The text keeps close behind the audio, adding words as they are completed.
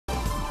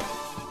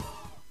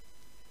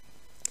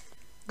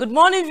Good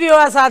morning,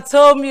 viewers at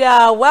home.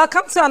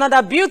 Welcome to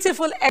another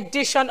beautiful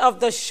edition of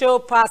the show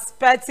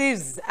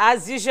Perspectives.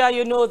 As usual,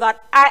 you know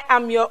that I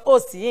am your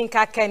host,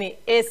 Yinka Kenny.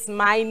 It's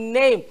my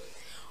name.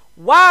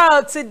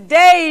 Wow,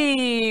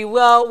 today,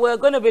 we're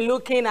going to be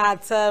looking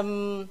at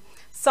something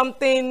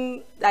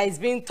that is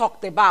being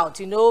talked about,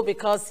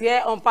 because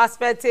here on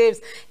Perspectives,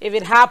 if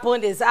it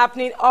happened, it's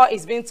happening, or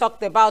it's being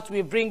talked about,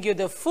 we bring you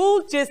the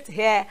full gist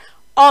here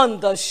on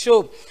the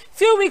show.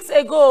 Few weeks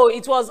ago,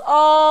 it was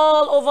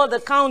all over the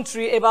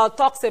country about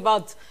talks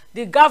about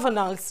the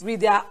governors with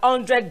their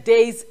 100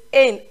 days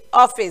in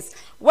office.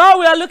 Well,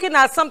 we are looking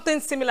at something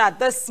similar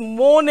this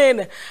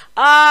morning.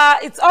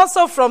 It's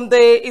also from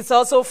the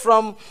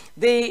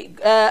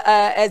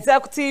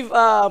executive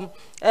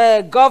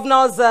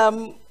governors.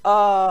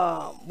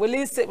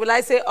 Will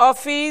I say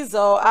office,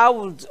 or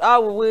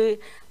how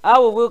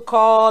will we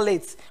call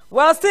it?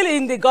 Well, still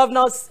in the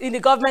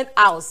government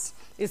house.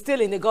 It's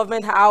still in the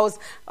government house,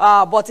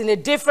 but in a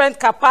different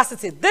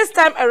capacity. This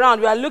time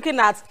around, we are looking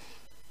at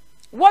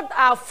what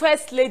our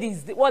first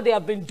ladies, what they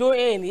have been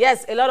doing.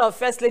 Yes, a lot of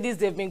first ladies,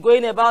 they've been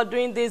going about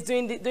doing this,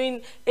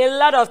 doing a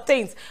lot of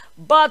things.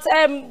 But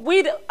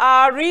with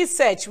our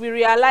research, we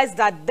realized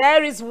that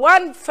there is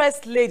one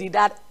first lady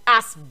that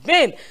has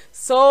been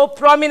so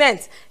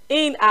prominent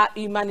in our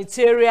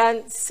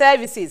humanitarian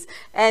services,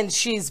 and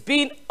she's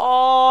been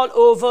all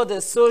over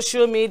the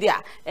social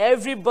media.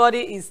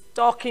 Everybody is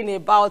talking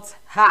about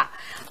her.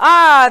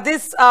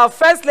 This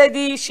first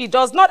lady, she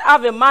does not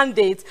have a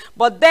mandate,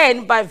 but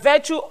then by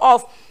virtue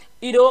of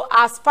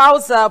her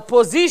spouse's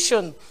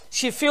position,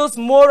 she feels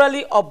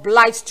morally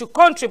obliged to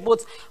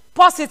contribute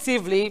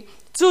positively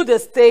to the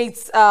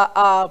state's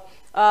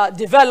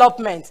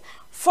development.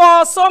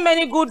 For so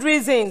many good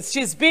reasons,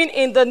 she's been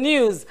in the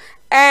news,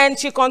 and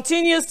she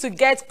continues to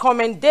get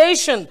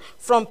commendation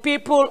from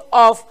people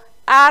of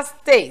our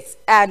states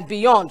and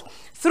beyond.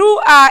 Through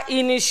her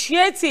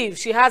initiative,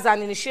 she has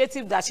an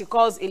initiative that she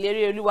calls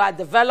Ileri Oluwa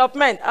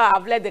Development.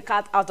 I've let the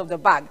cat out of the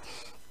bag.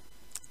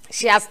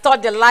 She has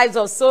touched the lives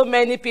of so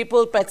many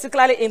people,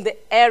 particularly in the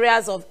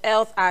areas of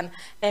health and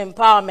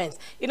empowerment.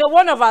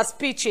 One of her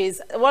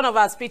speeches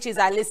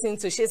I listened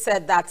to, she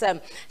said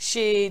that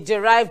she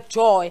derived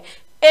joy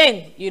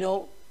in,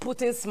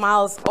 putting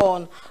smiles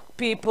on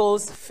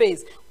people's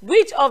face.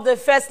 Which of the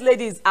first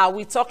ladies are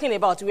we talking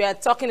about? We are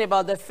talking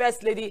about the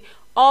first lady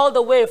all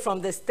the way from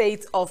the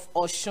state of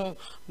Osun,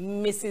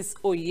 Mrs.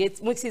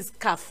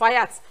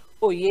 Kafayat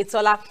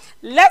Oyetola.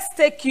 Let's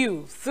take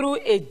you through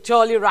a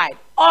jolly ride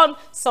on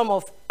some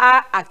of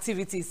our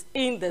activities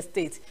in the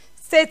state.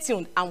 Stay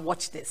tuned and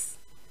watch this.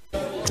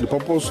 The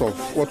purpose of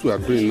what we are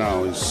doing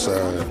now is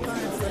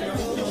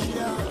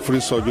free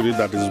surgery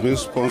that is being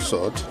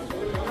sponsored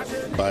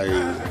by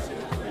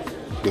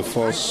the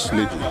first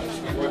lady,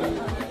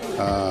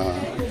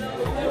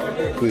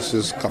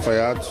 Mrs.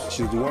 Kafayat.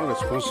 She's the one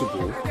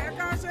responsible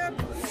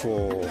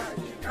for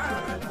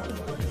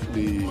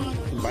the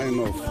buying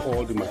of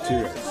all the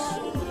materials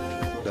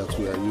that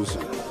we are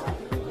using.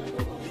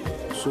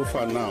 So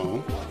far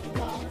now,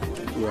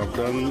 we have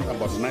done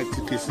about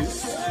 90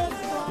 cases.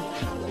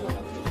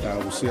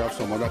 We still have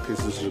some other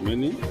cases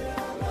remaining,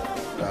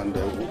 and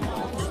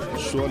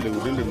surely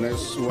within the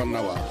next 1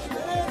 hour,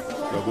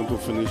 we are going to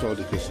finish all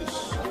the cases.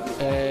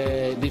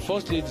 The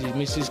First Lady,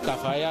 Mrs.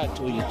 Kafayat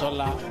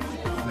Oyetola,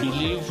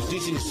 believes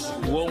this is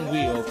one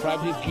way of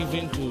probably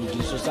giving to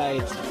the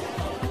society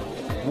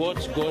what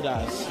God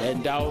has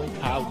endowed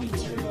her with.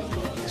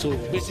 So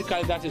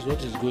basically, that is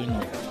what is going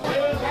on.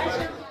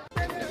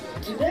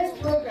 Today's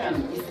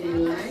program is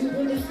in line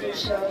with the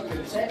social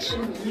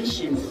protection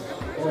mission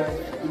of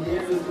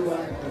Ileri Oluwa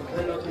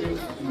Development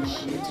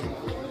Initiative.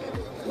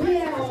 We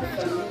are all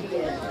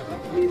familiar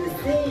with the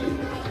saying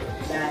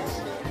that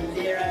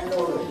Ilera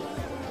Lord,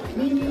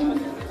 meaning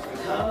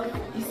health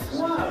is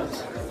wealth.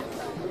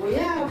 We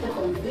have the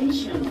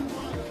conviction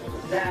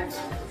that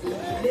the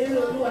Ileri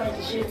Oluwa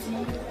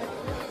Initiative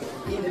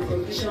in the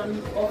provision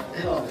of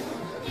health,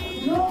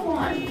 no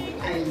one,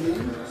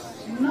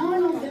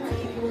 none of the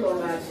people of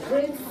our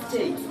great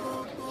state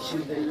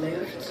should be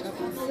left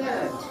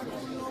unserved.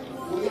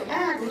 We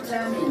are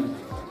determined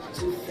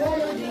to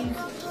follow this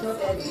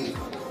strategy,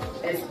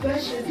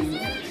 especially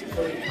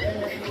for the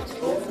benefit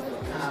of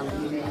our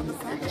women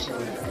and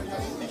children.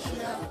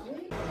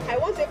 I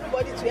want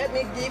everybody to help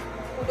me give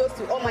kudos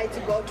to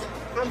Almighty God.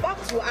 I'm back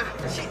to her.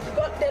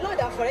 The Lord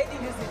has already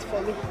used it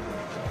for me.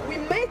 We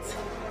met,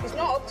 it's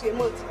not up to a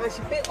month, and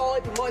she paid all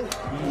the money.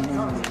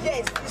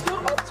 Yes, it's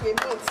not up to a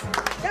month.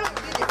 That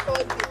will be the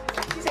first day.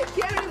 She's a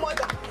caring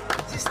mother.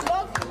 She's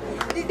lovely.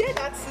 The day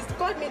that she's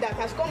called me that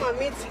has come and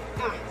meet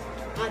her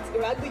at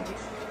Iragwiji,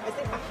 I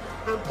said,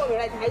 I'm coming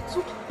right now. I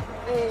took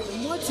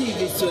The motive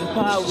is to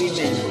empower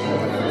women.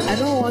 I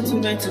don't want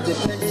women to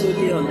depend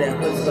solely on their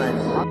husband.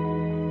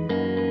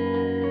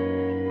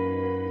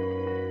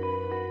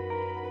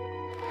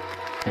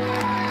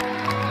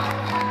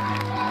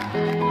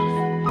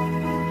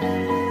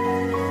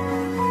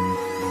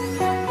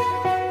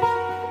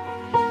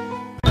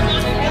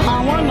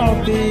 I'm one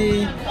of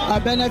the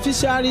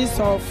beneficiaries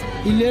of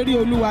Ileri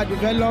Oluwa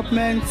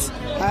Development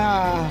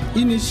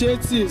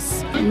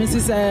initiatives.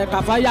 Mrs.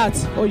 Kafayat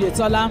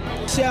Oyetola.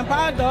 She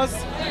empowered us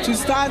to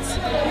start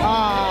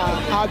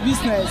our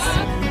business.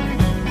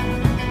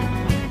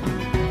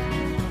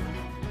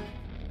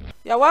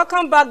 Yeah,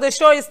 welcome back. The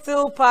show is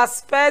still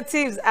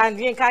Perspectives, and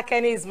Yinka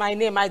Kenny is my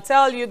name. I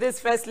tell you, this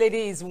First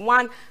Lady is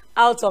one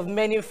out of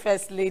many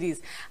First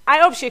Ladies. I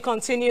hope she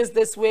continues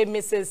this way,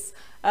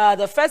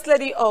 the First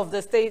Lady of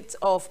the State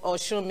of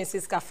Osun,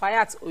 Mrs.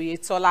 Kafayat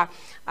Oyetola.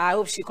 I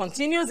hope she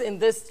continues in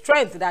this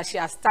strength that she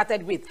has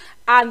started with.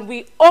 And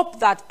we hope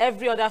that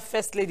every other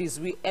First Ladies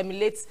will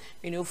emulate,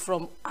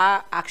 from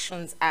our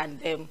actions,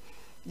 and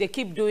they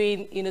keep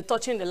doing,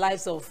 touching the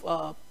lives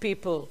of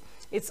people.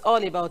 It's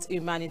all about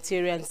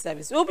humanitarian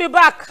service. We'll be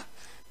back.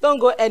 Don't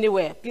go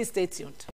anywhere. Please stay tuned.